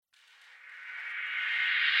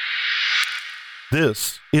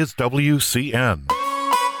This is WCN,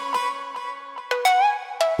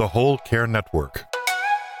 the Whole Care Network.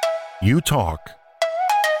 You talk,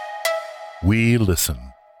 we listen.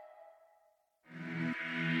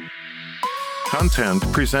 Content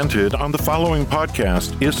presented on the following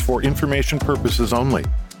podcast is for information purposes only.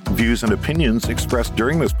 Views and opinions expressed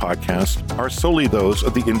during this podcast are solely those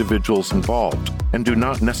of the individuals involved and do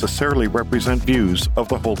not necessarily represent views of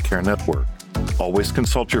the Whole Care Network. Always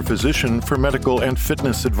consult your physician for medical and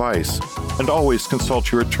fitness advice, and always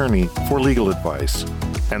consult your attorney for legal advice.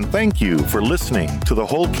 And thank you for listening to the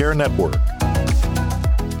Whole Care Network.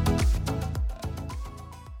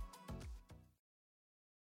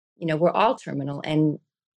 You know, we're all terminal, and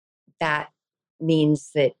that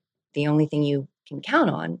means that the only thing you can count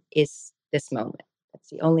on is this moment. That's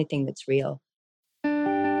the only thing that's real.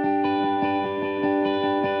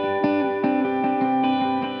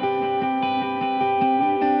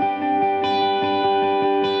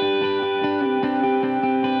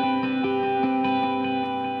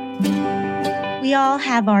 We all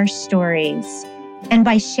have our stories, and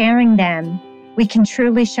by sharing them, we can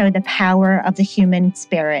truly show the power of the human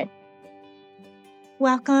spirit.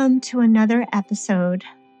 Welcome to another episode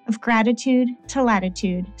of Gratitude to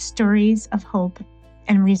Latitude, Stories of Hope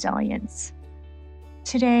and Resilience.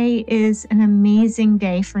 Today is an amazing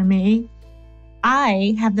day for me.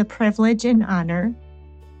 I have the privilege and honor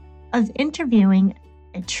of interviewing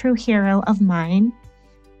a true hero of mine.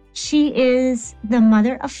 She is the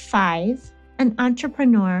mother of 5, an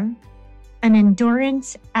entrepreneur, an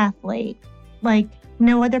endurance athlete like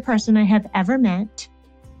no other person I have ever met,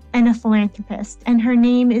 and a philanthropist. And her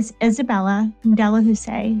name is Isabella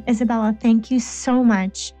Delahoussaye. Isabella, thank you so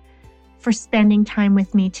much for spending time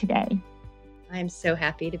with me today. I'm so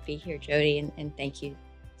happy to be here, Jody, and thank you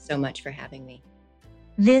so much for having me.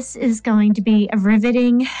 This is going to be a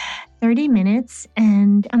riveting 30 minutes,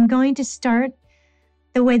 and I'm going to start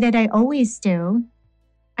the way that I always do.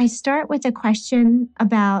 I start with a question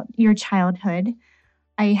about your childhood.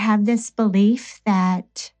 I have this belief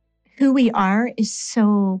that who we are is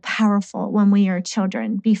so powerful when we are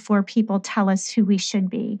children before people tell us who we should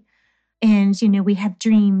be. And, you know, we have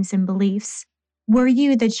dreams and beliefs. Were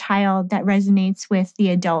you the child that resonates with the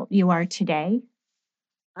adult you are today?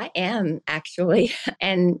 I am, actually.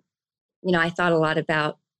 And, you know, I thought a lot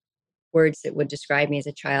about words that would describe me as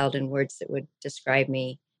a child and words that would describe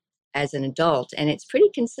me as an adult. And it's pretty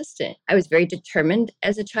consistent. I was very determined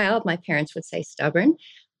as a child. My parents would say stubborn,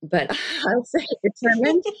 but I'll say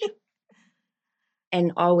determined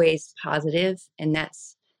and always positive. And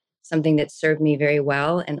that's something that served me very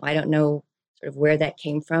well. And I don't know sort of where that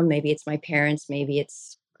came from. Maybe it's my parents, maybe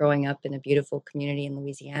it's growing up in a beautiful community in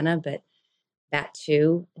Louisiana, but that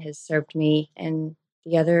too has served me. And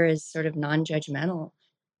the other is sort of non-judgmental,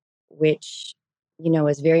 which, you know,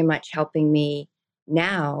 is very much helping me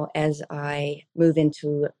now as I move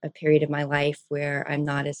into a period of my life where I'm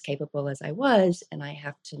not as capable as I was, and I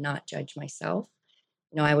have to not judge myself.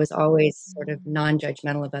 You know, I was always sort of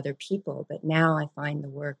non-judgmental of other people, but now I find the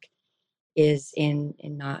work is in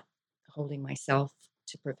not holding myself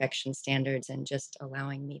to perfection standards and just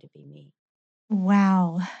allowing me to be me.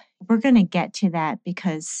 Wow. We're going to get to that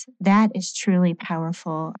because that is truly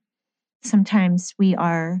powerful. Sometimes we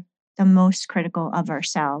are the most critical of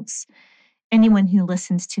ourselves. Anyone who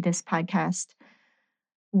listens to this podcast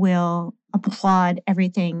will applaud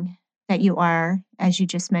everything that you are, as you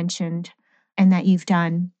just mentioned, and that you've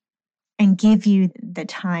done, and give you the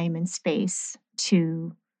time and space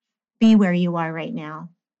to be where you are right now.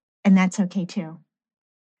 And that's okay too.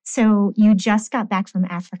 So you just got back from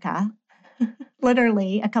Africa,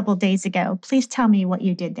 literally a couple of days ago. Please tell me what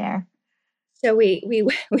you did there. So we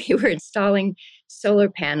were installing solar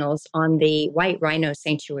panels on the white rhino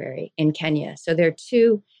sanctuary in Kenya. So there are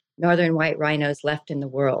 2 northern white rhinos left in the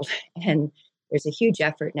world. And there's a huge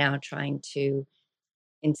effort now trying to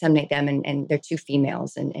inseminate them, and they're 2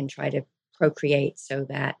 females, and try to procreate so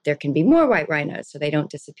that there can be more white rhinos so they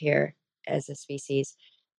don't disappear as a species.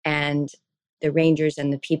 And the rangers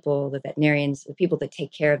and the people, the veterinarians, the people that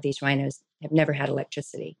take care of these rhinos have never had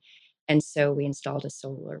electricity. And so we installed a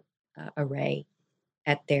solar array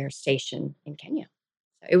at their station in Kenya.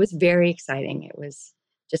 So it was very exciting. It was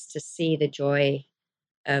just to see the joy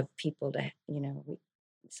of people to, you know,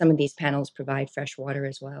 some of these panels provide fresh water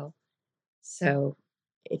as well. So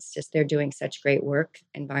it's just, they're doing such great work,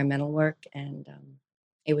 environmental work. And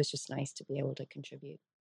it was just nice to be able to contribute.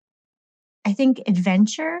 I think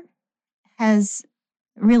adventure has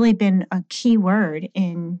really been a key word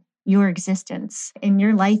in your existence, in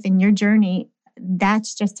your life, in your journey.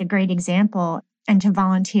 That's just a great example. And to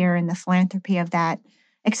volunteer in the philanthropy of that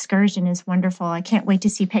excursion is wonderful. I can't wait to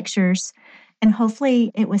see pictures. And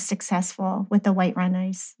hopefully it was successful with the white run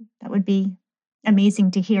ice. That would be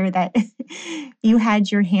amazing to hear that you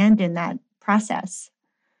had your hand in that process.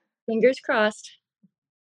 Fingers crossed.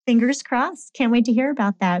 Fingers crossed. Can't wait to hear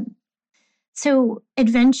about that. So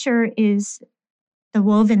adventure is the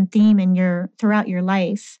woven theme throughout your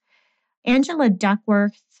life. Angela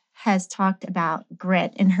Duckworth has talked about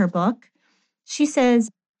grit in her book. She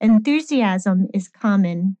says, enthusiasm is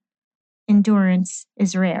common, endurance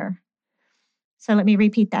is rare. So let me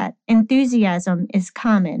repeat that. Enthusiasm is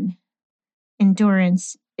common,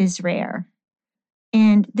 endurance is rare.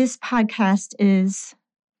 And this podcast is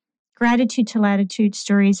Gratitude to Latitude,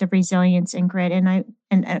 Stories of Resilience and Grit,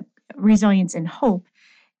 and resilience and hope.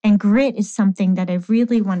 And grit is something that I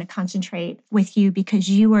really want to concentrate with you because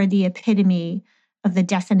you are the epitome of the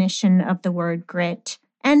definition of the word grit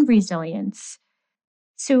and resilience.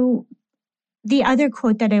 So the other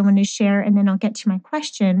quote that I want to share, and then I'll get to my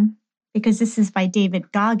question, because this is by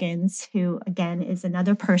David Goggins, who again is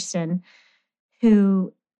another person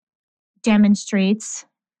who demonstrates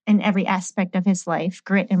in every aspect of his life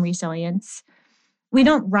grit and resilience. We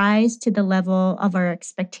don't rise to the level of our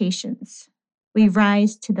expectations. We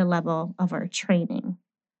rise to the level of our training.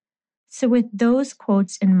 So with those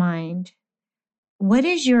quotes in mind, what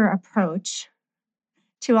is your approach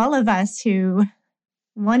to all of us who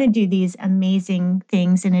want to do these amazing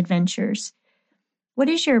things and adventures? What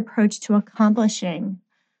is your approach to accomplishing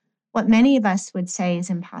what many of us would say is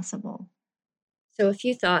impossible? So a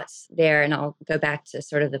few thoughts there, and I'll go back to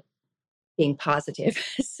sort of the being positive.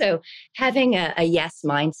 So having a yes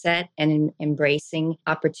mindset and embracing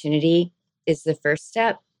opportunity is the first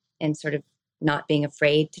step, and sort of not being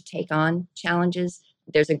afraid to take on challenges.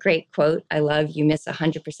 There's a great quote I love: you miss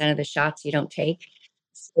 100% of the shots you don't take.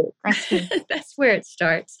 So that's where it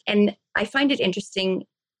starts. And I find it interesting,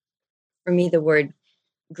 for me, the word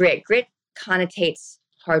grit. Grit connotates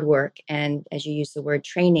hard work, and as you use the word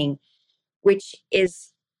training, which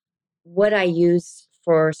is what I use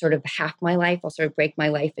for sort of half my life. I'll sort of break my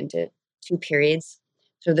life into two periods.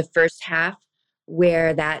 So the first half,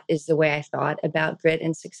 where that is the way I thought about grit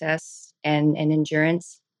and success and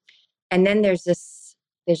endurance. And then there's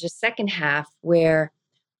a second half where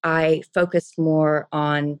I focused more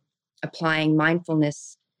on applying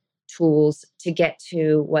mindfulness tools to get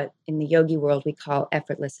to what in the yogi world we call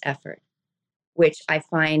effortless effort, which I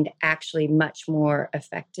find actually much more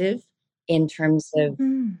effective in terms of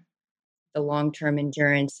the long-term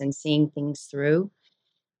endurance and seeing things through.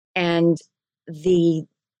 And to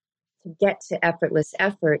get to effortless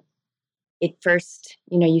effort, it first,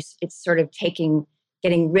 it's sort of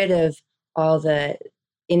getting rid of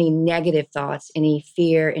any negative thoughts, any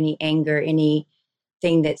fear, any anger,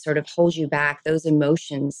 anything that sort of holds you back. Those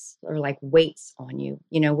emotions are like weights on you,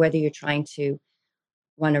 whether you're trying to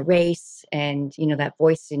run a race and, that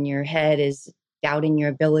voice in your head is doubting your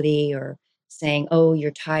ability or saying, oh,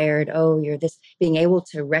 you're tired, oh, you're this, being able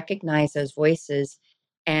to recognize those voices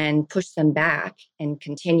and push them back and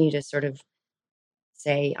continue to sort of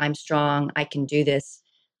say, I'm strong, I can do this.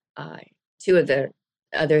 Two of the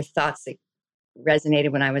other thoughts that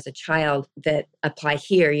resonated when I was a child that apply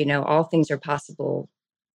here, all things are possible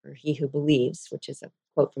for he who believes, which is a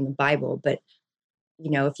quote from the Bible. But,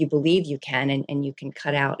 if you believe you can and you can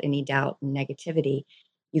cut out any doubt and negativity,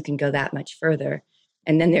 you can go that much further.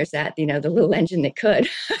 And then there's that, the little engine that could.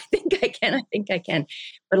 I think I can.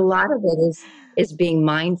 But a lot of it is being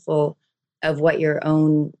mindful of what your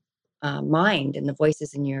own mind and the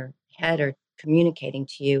voices in your head are communicating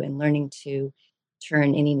to you, and learning to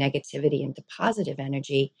turn any negativity into positive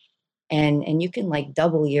energy. And you can like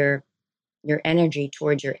double your energy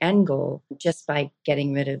towards your end goal just by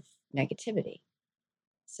getting rid of negativity.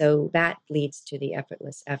 So that leads to the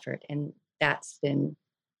effortless effort. And that's been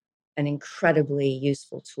an incredibly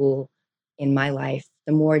useful tool in my life.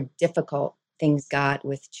 The more difficult things got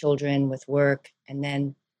with children, with work, and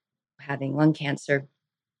then having lung cancer,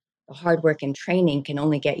 the hard work and training can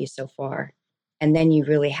only get you so far. And then you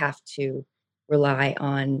really have to rely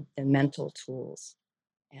on the mental tools.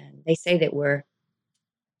 And they say that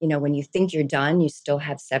when you think you're done, you still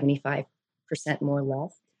have 75% more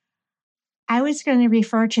left. I was going to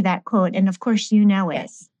refer to that quote, and of course you know it.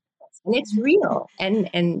 Yes. And it's real.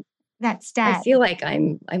 And that stat. I feel like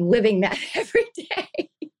I'm living that every day.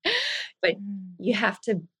 But you have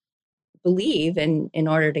to believe in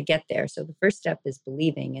order to get there. So the first step is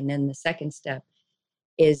believing, and then the second step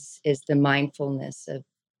is the mindfulness of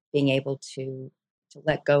being able to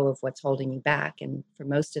let go of what's holding you back. And for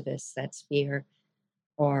most of us, that's fear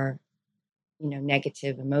or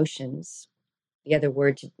negative emotions. the other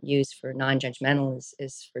word to use for non-judgmental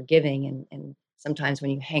is forgiving. And sometimes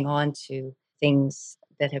when you hang on to things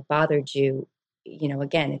that have bothered you,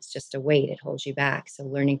 again, it's just a weight. It holds you back. So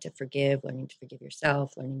learning to forgive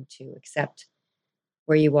yourself, learning to accept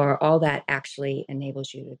where you are, all that actually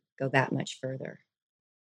enables you to go that much further.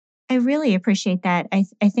 I really appreciate that.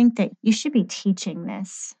 I think that you should be teaching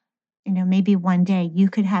this. Maybe one day you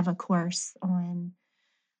could have a course on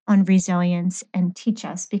resilience and teach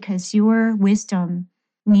us, because your wisdom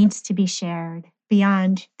needs to be shared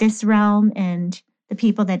beyond this realm and the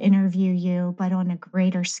people that interview you, but on a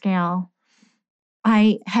greater scale.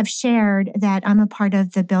 I have shared that I'm a part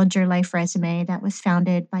of the Build Your Life Resume that was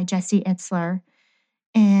founded by Jesse Itzler.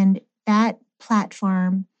 And that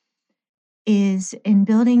platform is, in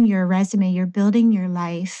building your resume, you're building your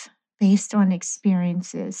life based on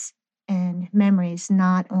experiences and memories,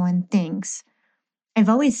 not on things. I've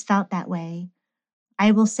always felt that way.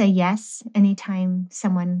 I will say yes anytime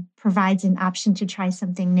someone provides an option to try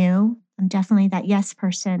something new. I'm definitely that yes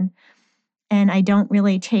person. And I don't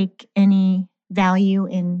really take any value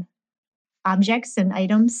in objects and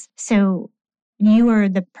items. So you are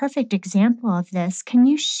the perfect example of this. Can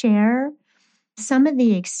you share some of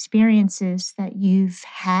the experiences that you've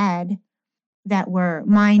had that were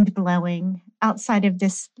mind-blowing outside of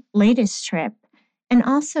this latest trip, and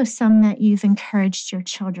also some that you've encouraged your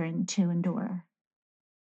children to endure?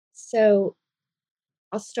 So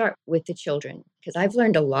I'll start with the children, because I've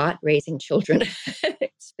learned a lot raising children.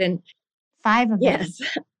 It's been, 5 of them. yes.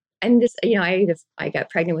 And this, I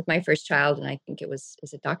got pregnant with my first child, and I think is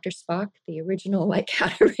it Dr. Spock, the original, like how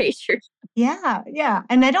to raise your. Yeah.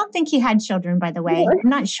 And I don't think he had children, by the way. I'm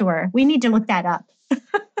not sure. We need to look that up.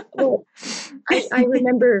 Well, I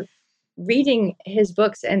remember reading his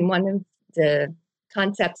books, and one of the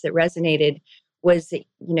concepts that resonated was that,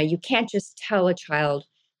 you can't just tell a child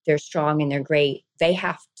they're strong and they're great. They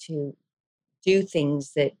have to do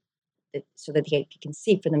things that so that they can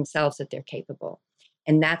see for themselves that they're capable.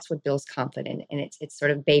 And that's what builds confidence. And it's sort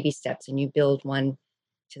of baby steps, and you build one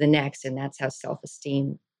to the next. And that's how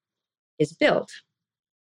self-esteem is built.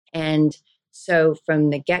 And so from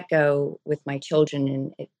the get-go with my children,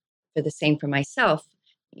 and for the same for myself,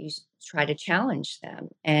 you try to challenge them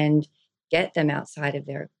and get them outside of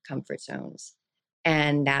their comfort zones.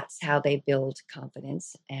 And that's how they build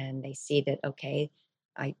confidence. And they see that, okay,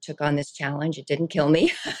 I took on this challenge. It didn't kill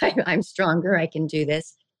me. I'm stronger. I can do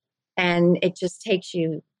this. And it just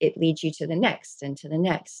it leads you to the next and to the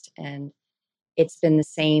next. And it's been the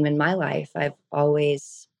same in my life. I've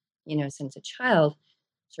always, since a child,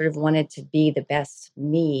 sort of wanted to be the best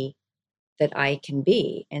me that I can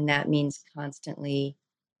be. And that means constantly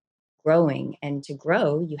growing. And to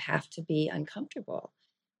grow, you have to be uncomfortable.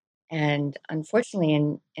 And unfortunately,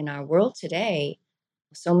 in our world today,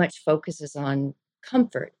 so much focuses on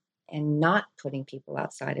comfort and not putting people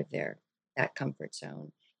outside of that comfort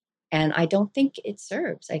zone. And I don't think it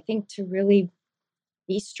serves. I think to really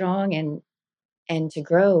be strong and to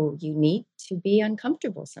grow, you need to be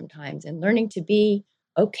uncomfortable sometimes. And learning to be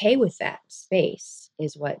okay with that space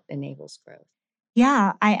is what enables growth.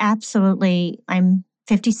 Yeah, I'm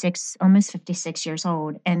 56, almost 56 years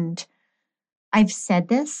old. And I've said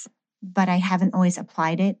this, but I haven't always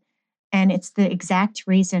applied it. And it's the exact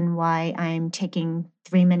reason why I'm taking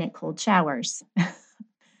 3-minute cold showers,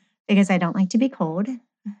 because I don't like to be cold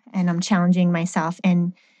and I'm challenging myself.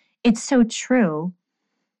 And it's so true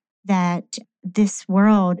that this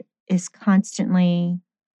world is constantly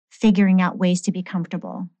figuring out ways to be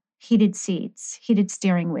comfortable. Heated seats, heated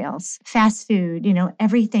steering wheels, fast food,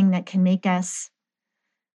 everything that can make us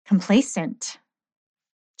complacent,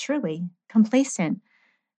 truly complacent.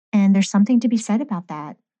 And there's something to be said about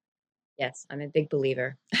that. Yes, I'm a big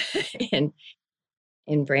believer in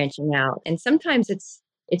branching out. And sometimes it's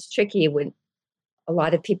tricky when a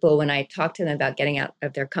lot of people, when I talk to them about getting out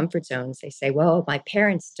of their comfort zones, they say, well, I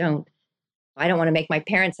don't want to make my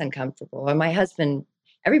parents uncomfortable, or my husband.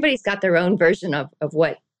 Everybody's got their own version of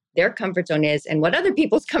what their comfort zone is and what other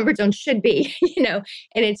people's comfort zone should be, and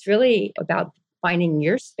it's really about finding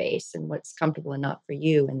your space and what's comfortable and not for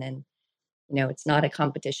you. And then, it's not a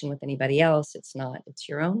competition with anybody else. It's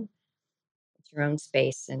your own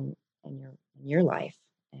space and your life,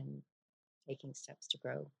 and taking steps to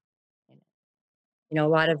grow in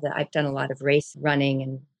it. I've done a lot of race running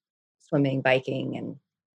and swimming, biking, and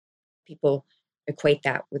people equate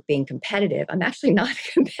that with being competitive. I'm actually not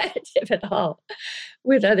competitive at all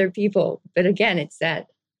with other people. But again, it's that,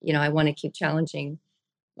 I want to keep challenging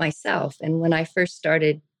myself. And when I first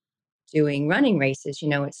started doing running races,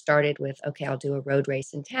 it started with, okay, I'll do a road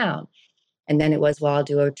race in town. And then it was, well, I'll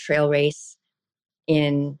do a trail race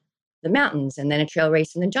in the mountains, and then a trail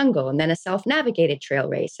race in the jungle, and then a self-navigated trail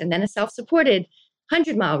race, and then a self-supported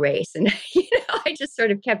 100-mile race. And I just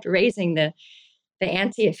sort of kept raising the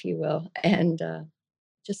ante, if you will, and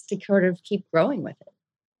just to sort of keep growing with it.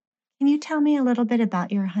 Can you tell me a little bit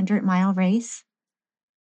about your 100-mile race?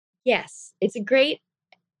 Yes, it's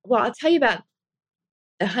well, I'll tell you about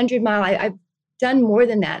the 100-mile. I've done more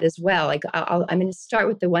than that as well. Like I'm going to start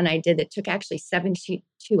with the one I did that took actually 72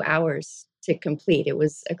 hours to complete. It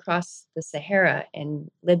was across the Sahara in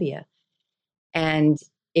Libya, and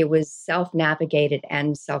it was self-navigated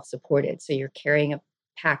and self-supported. So you're carrying a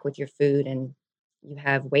pack with your food, and you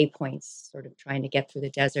have waypoints sort of trying to get through the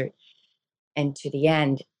desert and to the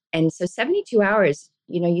end. And so 72 hours,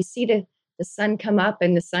 you see the sun come up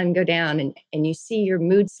and the sun go down, and you see your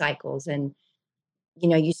mood cycles, and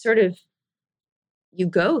you sort of, you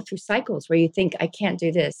go through cycles where you think, I can't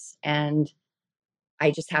do this and I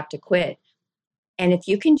just have to quit. And if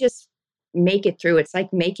you can just make it through, it's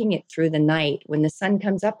like making it through the night. When the sun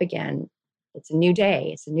comes up again, it's a new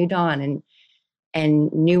day, it's a new dawn,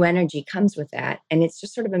 and new energy comes with that. And it's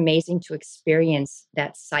just sort of amazing to experience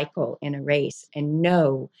that cycle in a race and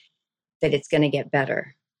know that it's going to get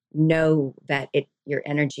better. Know that your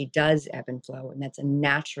energy does ebb and flow, and that's a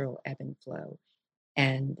natural ebb and flow.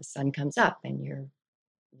 And the sun comes up and you're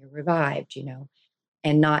revived,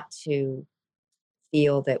 and not to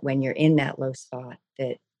feel that when you're in that low spot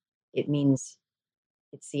that it means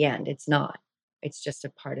it's the end. It's not. It's just a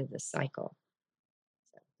part of the cycle.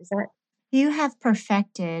 So is that? You have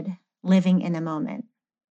perfected living in the moment.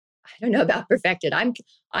 I don't know about perfected.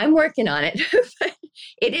 I'm working on it. But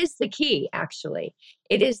it is the key, actually.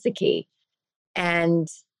 It is the key. And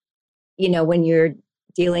when you're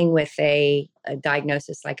dealing with a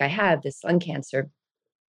diagnosis like I have, this lung cancer,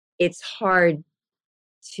 it's hard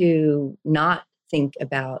to not think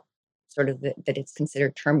about sort of that it's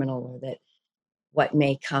considered terminal, or that what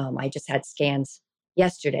may come. I just had scans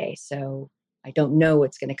yesterday, so I don't know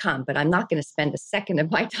what's going to come, but I'm not going to spend a second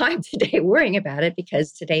of my time today worrying about it,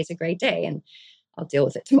 because today's a great day and I'll deal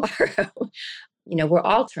with it tomorrow. We're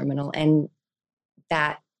all terminal, and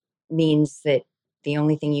that means that the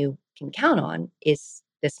only thing you can count on is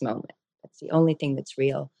this moment. That's the only thing that's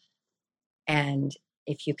real. And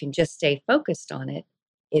if you can just stay focused on it,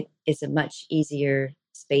 it is a much easier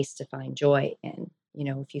space to find joy in.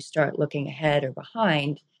 If you start looking ahead or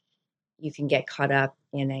behind, you can get caught up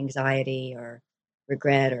in anxiety or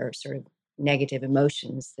regret or sort of negative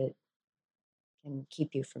emotions that can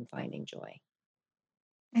keep you from finding joy.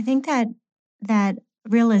 I think that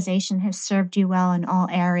realization has served you well in all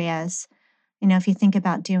areas. If you think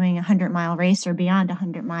about doing a 100-mile race or beyond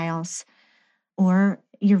 100 miles, or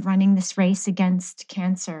you're running this race against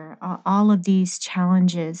cancer, all of these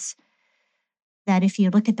challenges, that if you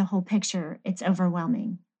look at the whole picture, it's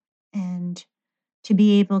overwhelming. And to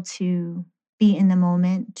be able to be in the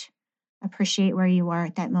moment, appreciate where you are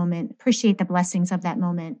at that moment, appreciate the blessings of that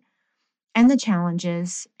moment and the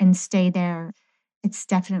challenges, and stay there, it's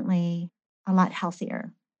definitely a lot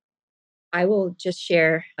healthier. I will just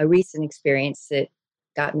share a recent experience that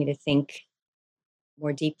got me to think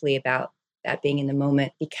more deeply about that being in the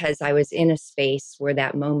moment, because I was in a space where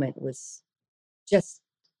that moment was just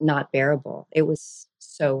not bearable. It was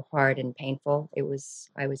so hard and painful. I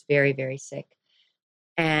was very, very sick.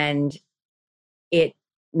 And it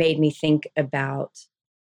made me think about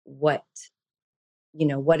what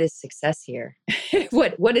is success here?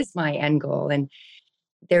 What is my end goal? And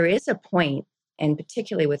there is a point, and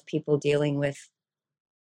particularly with people dealing with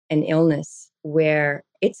an illness, where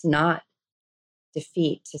it's not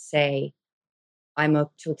defeat to say,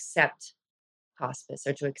 to accept hospice,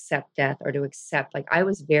 or to accept death, or to accept, like, I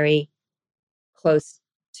was very close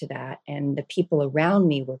to that. And the people around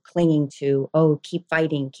me were clinging to, oh, keep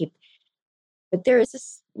fighting, but there is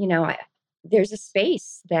this, there's a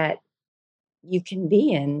space that you can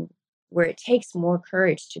be in where it takes more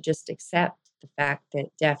courage to just accept the fact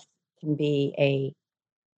that death can be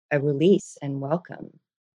a release and welcome,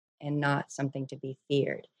 and not something to be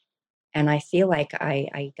feared. And I feel like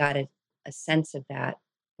I got a sense of that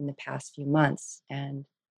in the past few months. And,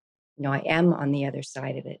 I am on the other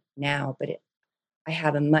side of it now, but I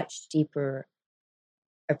have a much deeper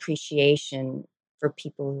appreciation for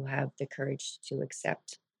people who have the courage to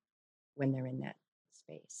accept when they're in that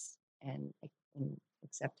space, and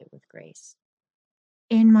accept it with grace.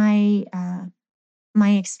 In my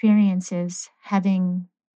my experiences, having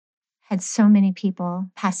had so many people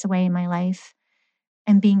pass away in my life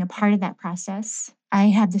and being a part of that process, I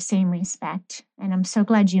have the same respect. And I'm so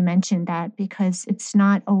glad you mentioned that, because it's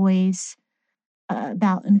not always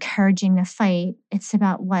about encouraging the fight. It's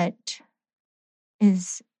about what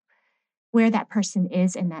is where that person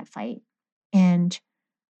is in that fight. And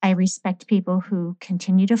I respect people who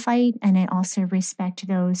continue to fight, and I also respect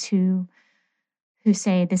those who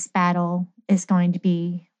say this battle is going to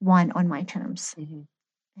be won on my terms. Mm-hmm.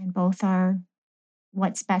 And both are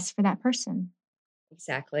what's best for that person.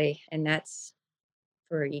 Exactly. And that's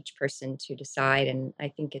for each person to decide. And I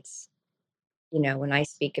think it's, when I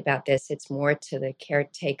speak about this, it's more to the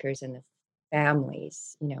caretakers and the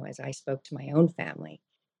families, as I spoke to my own family.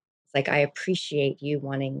 It's like, I appreciate you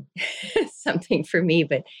wanting something for me,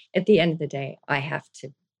 but at the end of the day, I have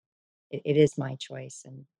to, it is my choice.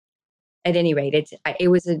 And at any rate, it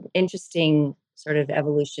was an interesting sort of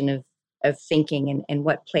evolution of thinking and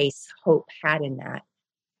what place hope had in that.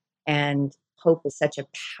 And hope is such a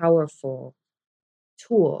powerful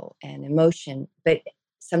tool and emotion, but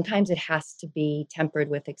sometimes it has to be tempered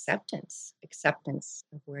with acceptance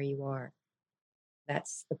of where you are.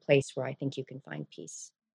 That's the place where I think you can find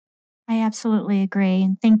peace. I absolutely agree.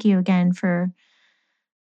 And thank you again for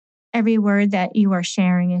every word that you are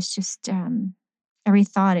sharing is just, every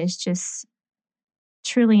thought is just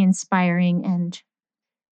truly inspiring. And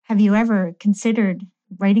have you ever considered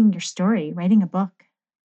writing your story, writing a book,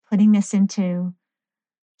 putting this into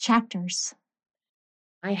chapters?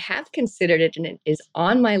 I have considered it and it is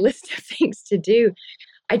on my list of things to do.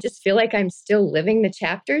 I just feel like I'm still living the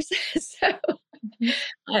chapters. So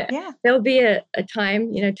Mhm. Yeah. there'll be a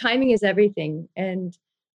time, timing is everything. And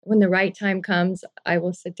when the right time comes, I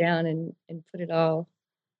will sit down and put it all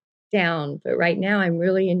down. But right now, I'm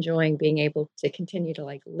really enjoying being able to continue to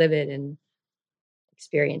live it and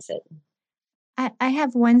experience it. I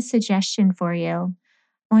have one suggestion for you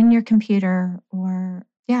on your computer or,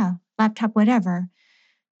 yeah, laptop, whatever.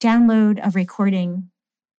 Download a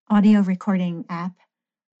audio recording app,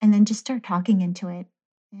 and then just start talking into it.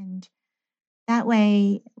 And that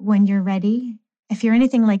way, when you're ready, if you're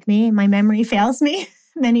anything like me, my memory fails me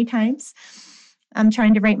many times. I'm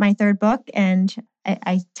trying to write my third book, and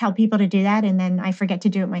I tell people to do that, and then I forget to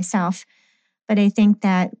do it myself. But I think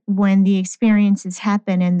that when the experiences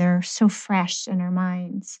happen and they're so fresh in our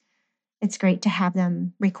minds, it's great to have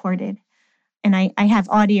them recorded. And I have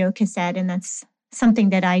audio cassette, and that's something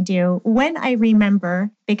that I do when I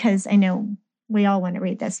remember, because I know we all want to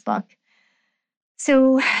read this book.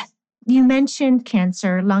 So you mentioned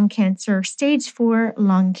cancer, lung cancer, stage 4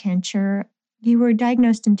 lung cancer. You were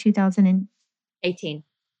diagnosed in 18.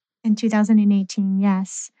 In 2018,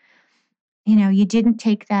 yes. You didn't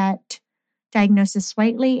take that diagnosis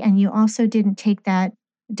lightly, and you also didn't take that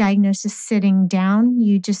diagnosis sitting down.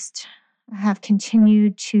 You just have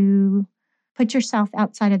continued to put yourself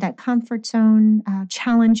outside of that comfort zone,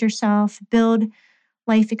 challenge yourself, build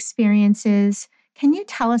life experiences. Can you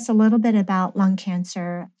tell us a little bit about lung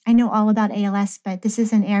cancer? I know all about ALS, but this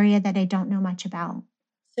is an area that I don't know much about.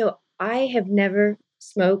 So I have never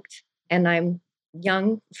smoked, and I'm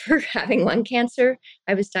young for having lung cancer.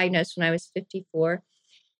 I was diagnosed when I was 54.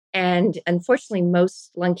 And unfortunately,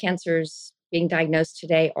 most lung cancers being diagnosed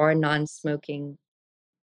today are non-smoking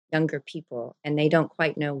younger people, and they don't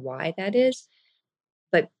quite know why that is.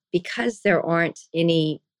 But because there aren't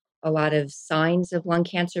a lot of signs of lung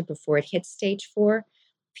cancer before it hits stage 4,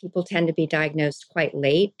 people tend to be diagnosed quite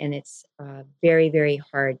late, and it's very, very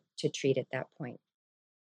hard to treat at that point.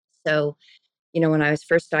 So, when I was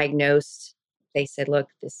first diagnosed, they said, "Look,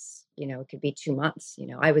 this, it could be 2 months."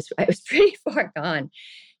 I was pretty far gone,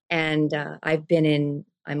 and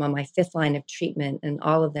I'm on my 5th line of treatment, and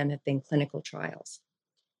all of them have been clinical trials,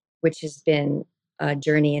 which has been a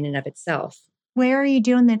journey in and of itself. Where are you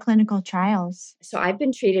doing the clinical trials? So I've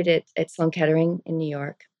been treated at Sloan Kettering in New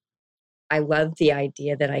York. I love the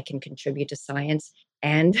idea that I can contribute to science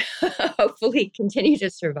and hopefully continue to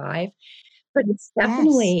survive. But it's Yes.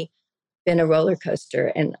 definitely been a roller coaster.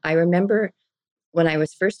 And I remember when I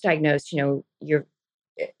was first diagnosed,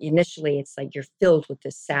 initially it's like you're filled with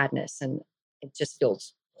this sadness and it just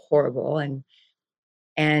feels horrible. And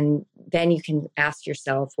then you can ask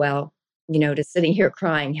yourself, well, does sitting here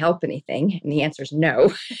crying help anything? And the answer is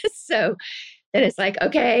no. So then it's like,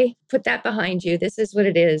 okay, put that behind you. This is what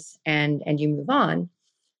it is. And you move on.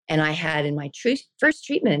 And I had in my first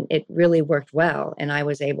treatment, it really worked well. And I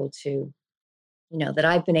was able to, that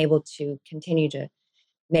I've been able to continue to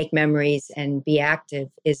make memories and be active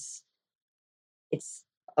it's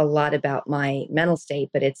a lot about my mental state,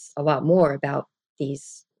 but it's a lot more about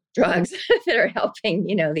these drugs that are helping,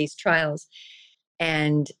 these trials.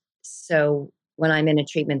 And so when I'm in a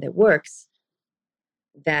treatment that works,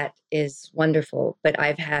 that is wonderful. But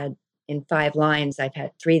in 5 lines, I've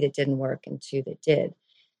had 3 that didn't work and 2 that did.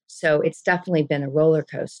 So it's definitely been a roller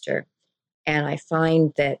coaster. And I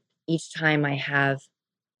find that each time I have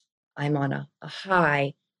I'm on a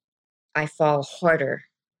high, I fall harder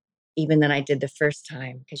even than I did the first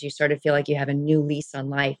time, because you sort of feel like you have a new lease on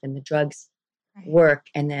life and the drugs Right. work.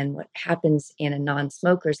 And then what happens in a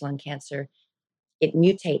non-smoker's lung cancer, it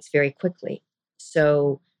mutates very quickly.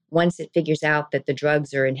 So once it figures out that the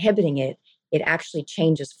drugs are inhibiting it, it actually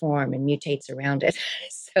changes form and mutates around it.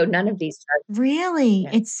 So none of these drugs. Really?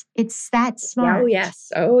 Yeah. It's that Yeah, oh smart.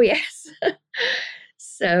 yes. Oh yes.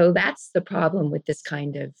 So that's the problem with this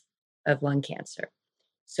kind of lung cancer.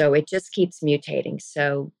 So it just keeps mutating.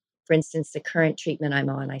 So for instance, the current treatment I'm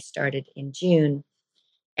on, I started in June,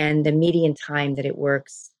 and the median time that it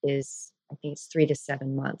works is, I think it's 3 to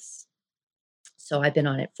 7 months. So I've been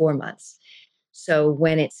on it 4 months. So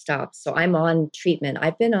when it stops, so I'm on treatment.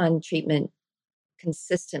 I've been on treatment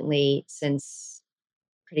consistently since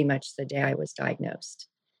pretty much the day I was diagnosed.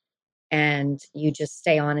 And you just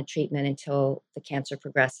stay on a treatment until the cancer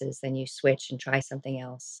progresses, then you switch and try something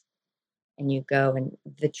else and you go. And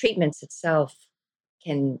the treatments itself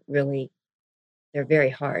can really, they're very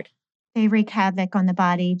hard. They wreak havoc on the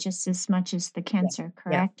body just as much as the Yeah. cancer, Yeah.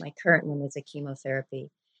 correct? My current one is a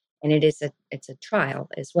chemotherapy, and it's a trial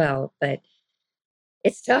as well, but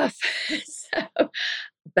it's tough. So,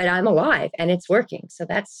 but I'm alive and it's working. So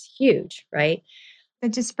that's huge, right?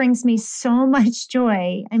 That just brings me so much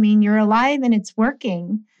joy. I mean, you're alive and it's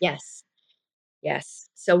working. Yes. Yes.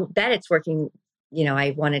 So that it's working,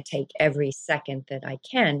 I want to take every second that I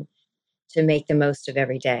can to make the most of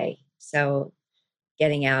every day. So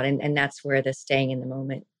getting out, and that's where the staying in the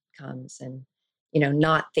moment comes, and,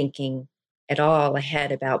 not thinking at all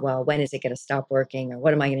ahead about, well, when is it going to stop working or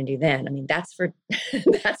what am I going to do then? I mean, that's for,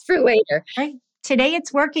 that's for later. Right. Today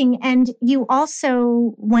it's working. And you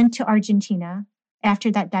also went to Argentina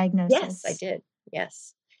after that Yes, I diagnosis. did.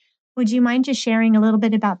 Yes. Would you mind just sharing a little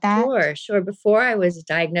bit about that? Sure, sure. Before I was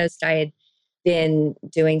diagnosed, I had been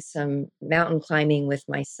doing some mountain climbing with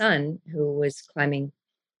my son, who was climbing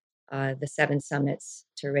the 7 summits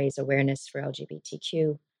to raise awareness for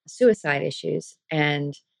LGBTQ suicide issues.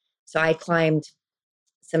 And so I climbed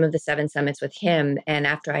some of the 7 summits with him. And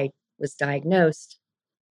after I was diagnosed,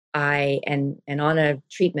 and on a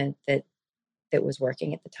treatment that was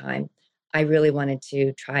working at the time, I really wanted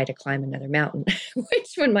to try to climb another mountain,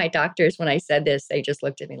 which when I said this, they just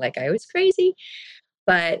looked at me like I was crazy.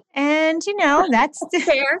 But And, that's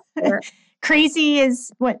fair, fair. crazy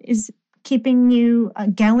is what is keeping you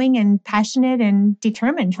going and passionate and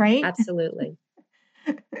determined, right? Absolutely.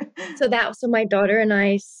 So my daughter and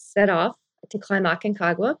I set off to climb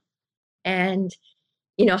Aconcagua. And,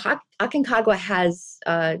 Aconcagua has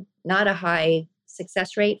not a high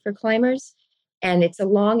success rate for climbers. And it's a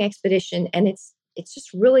long expedition, and it's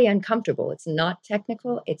just really uncomfortable. It's not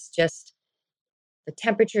technical. It's just the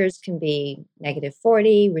temperatures can be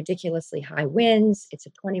 -40, ridiculously high winds. It's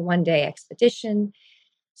a 21-day expedition.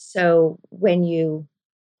 So when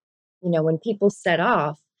people set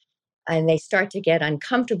off and they start to get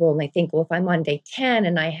uncomfortable and they think, well, if I'm on day 10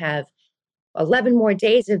 and I have 11 more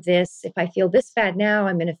days of this, if I feel this bad now,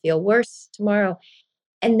 I'm going to feel worse tomorrow.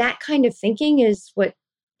 And that kind of thinking is what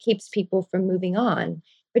keeps people from moving on.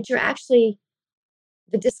 But the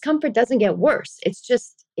discomfort doesn't get worse. It's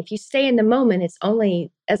just, if you stay in the moment, it's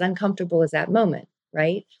only as uncomfortable as that moment,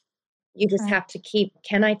 right? You just have Correct. to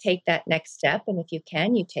can I take that next step? And if you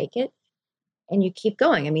can, you take it and you keep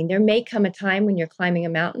going. I mean, there may come a time when you're climbing a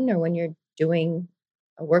mountain or when you're doing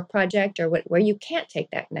a work project or where you can't take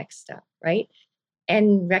that next step, right?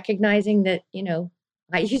 And recognizing that,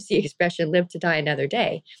 I use the expression live to die another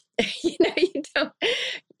day. You don't,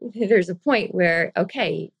 there's a point where,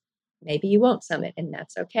 okay, maybe you won't summit and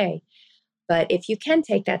that's okay. But if you can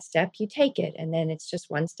take that step, you take it. And then it's just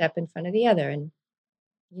one step in front of the other. And,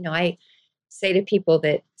 I say to people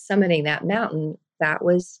that summiting that mountain, that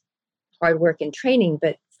was hard work and training.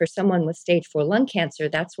 But for someone with stage 4 lung cancer,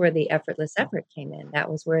 that's where the effortless effort came in. That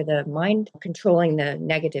was where the mind controlling the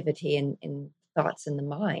negativity and thoughts in the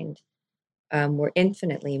mind were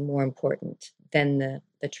infinitely more important than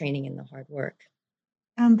the training and the hard work.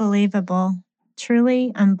 Unbelievable.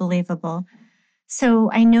 Truly unbelievable. So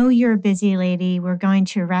I know you're a busy lady. We're going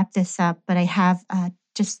to wrap this up, but I have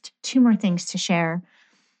just 2 more things to share.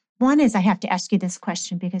 One is I have to ask you this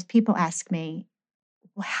question because people ask me,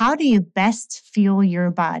 how do you best fuel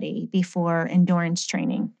your body before endurance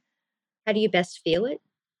training? How do you best feel it?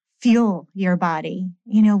 Fuel your body.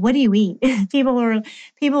 What do you eat? People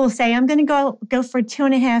will say, I'm going to go for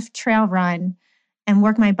 2.5 trail run and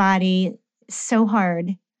work my body so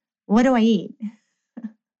hard. What do I eat?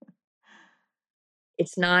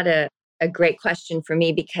 It's not a great question for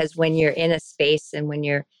me, because when you're in a space and when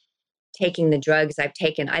you're taking the drugs I've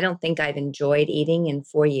taken, I don't think I've enjoyed eating in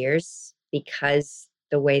 4 years because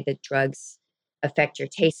the way that drugs affect your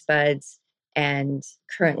taste buds. And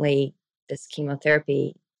currently, this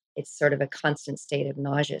chemotherapy, it's sort of a constant state of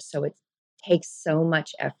nausea. So it takes so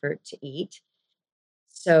much effort to eat.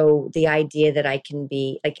 So the idea that I can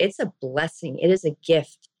be like, it's a blessing, it is a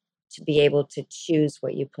gift to be able to choose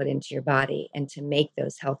what you put into your body and to make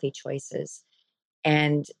those healthy choices.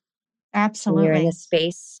 And when you're in a Absolutely.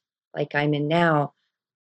 space like I'm in now,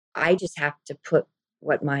 I just have to put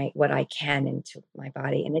what I can into my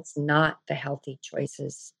body. And it's not the healthy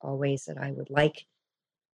choices always that I would like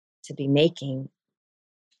to be making.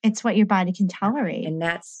 It's what your body can tolerate. And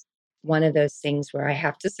that's one of those things where I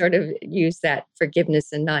have to sort of use that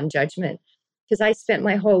forgiveness and non-judgment, because I spent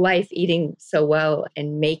my whole life eating so well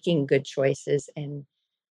and making good choices. And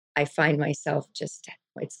I find myself just,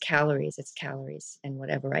 it's calories and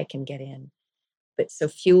whatever I can get in. But so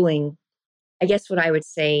fueling, I guess what I would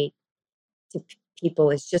say to people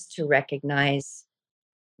is just to recognize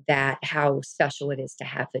that how special it is to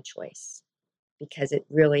have the choice, because it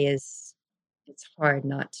really is, it's hard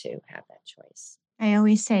not to have that choice. I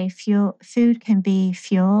always say food can be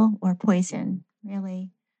fuel or poison,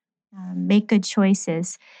 really. Make good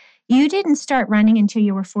choices. You didn't start running until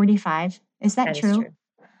you were 45. Is that That is true? true.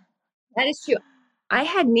 That is true. I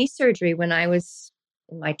had knee surgery when I was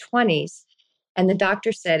in my 20s, and the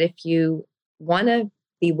doctor said if you want to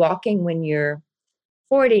be walking when you're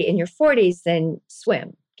 40 in your 40s, then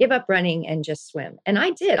swim. Give up running and just swim. And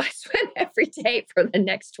I did. I swam every day for the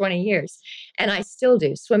next 20 years. And I still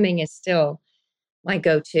do. Swimming is still my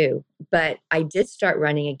go-to. But I did start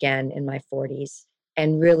running again in my 40s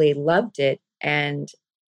and really loved it. And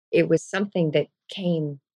it was something that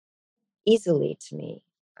came easily to me.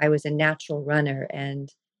 I was a natural runner, and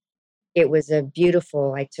it was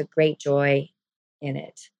I took great joy in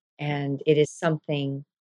it. And it is something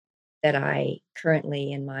that I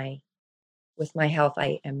currently with my health,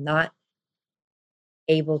 I am not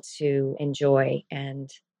able to enjoy. And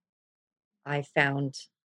I found,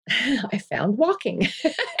 I found walking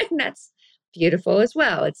and that's beautiful as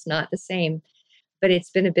well. It's not the same, but it's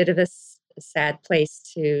been a bit of a sad place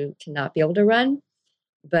to not be able to run.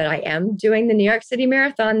 But I am doing the New York City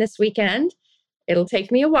Marathon this weekend. It'll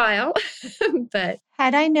take me a while, but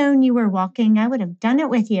Had I known you were walking, I would have done it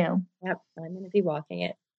with you. yep, I'm going to be walking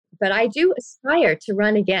it. But I do aspire to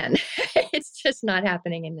run again. It's just not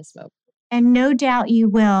happening in this moment. And no doubt you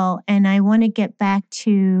will. And I want to get back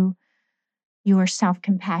to your self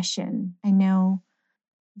compassion. I know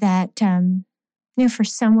that, for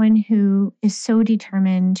someone who is so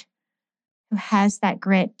determined, who has that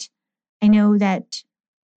grit, I know that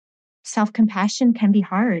self compassion can be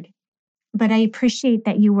hard. But I appreciate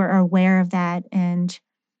that you were aware of that. And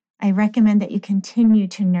I recommend that you continue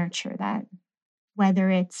to nurture that, whether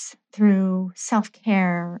it's through self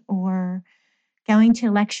care or going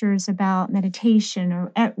to lectures about meditation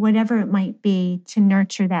or whatever it might be, to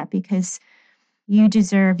nurture that, because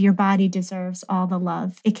your body deserves all the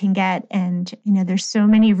love it can get. And, there's so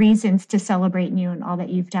many reasons to celebrate you and all that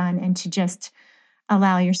you've done, and to just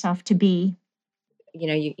allow yourself to be.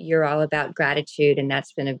 You're all about gratitude, and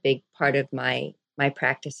that's been a big part of my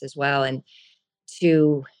practice as well. And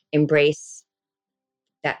to embrace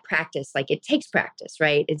that practice, like it takes practice,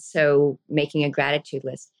 right? And so making a gratitude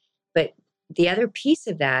list. But the other piece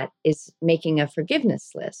of that is making a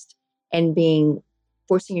forgiveness list and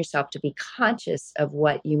forcing yourself to be conscious of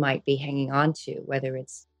what you might be hanging on to, whether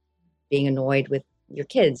it's being annoyed with your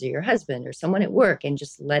kids or your husband or someone at work, and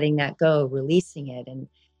just letting that go, releasing it, and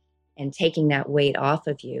taking that weight off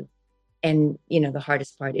of you. And, the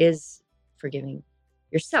hardest part is forgiving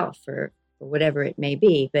yourself for whatever it may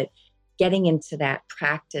be, but getting into that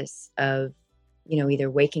practice of, either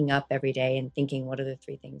waking up every day and thinking, what are the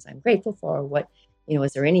 3 things I'm grateful for? What,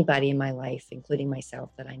 is there anybody in my life, including myself,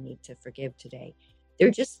 that I need to forgive today?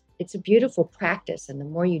 It's a beautiful practice. And the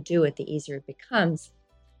more you do it, the easier it becomes.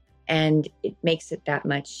 And it makes it that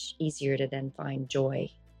much easier to then find joy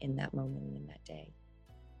in that moment and in that day.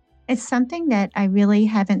 It's something that I really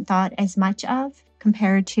haven't thought as much of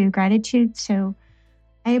compared to gratitude. So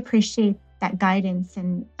I appreciate that guidance,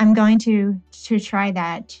 and I'm going to try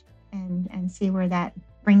that and see where that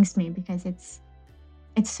brings me, because it's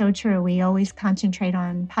so true. We always concentrate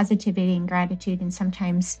on positivity and gratitude, and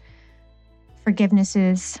sometimes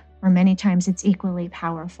forgiveness or many times it's equally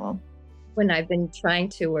powerful. When I've been trying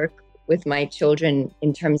to work with my children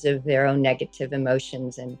in terms of their own negative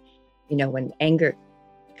emotions, and, when anger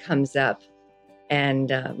comes up,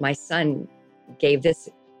 and my son gave this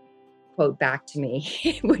quote back to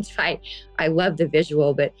me, which I love the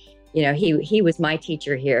visual, but he was my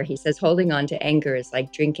teacher here. He says, holding on to anger is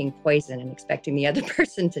like drinking poison and expecting the other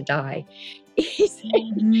person to die.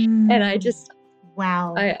 And I just,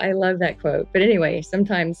 wow. I love that quote. But anyway,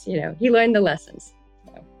 sometimes, he learned the lessons.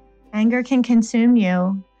 So. Anger can consume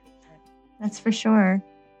you. That's for sure.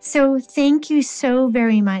 So thank you so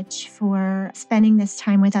very much for spending this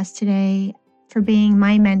time with us today, for being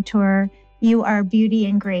my mentor. You are beauty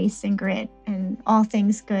and grace and grit and all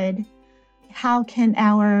things good. How can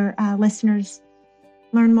our listeners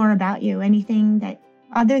learn more about you? Anything that,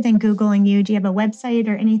 other than Googling you, do you have a website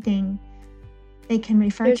or anything they can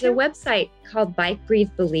refer to? There's a website called Bike, Breathe,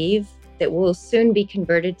 Believe that will soon be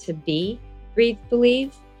converted to Be, Breathe,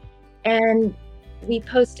 Believe. And we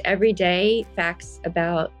post every day facts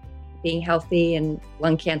about being healthy and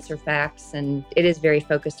lung cancer facts. And it is very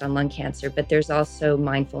focused on lung cancer, but there's also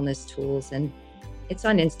mindfulness tools, and it's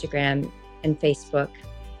on Instagram and Facebook.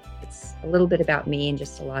 It's a little bit about me and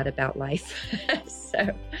just a lot about life. So.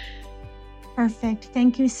 Perfect.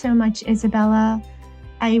 Thank you so much, Isabella.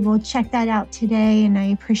 I will check that out today, and I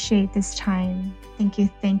appreciate this time. Thank you,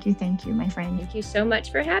 my friend. Thank you so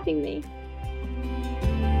much for having me.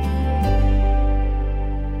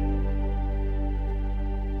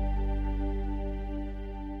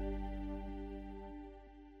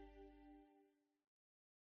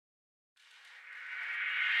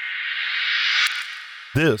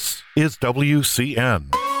 This is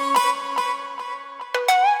WCN,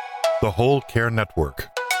 the Whole Care Network.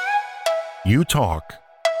 You talk,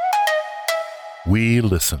 we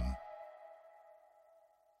listen.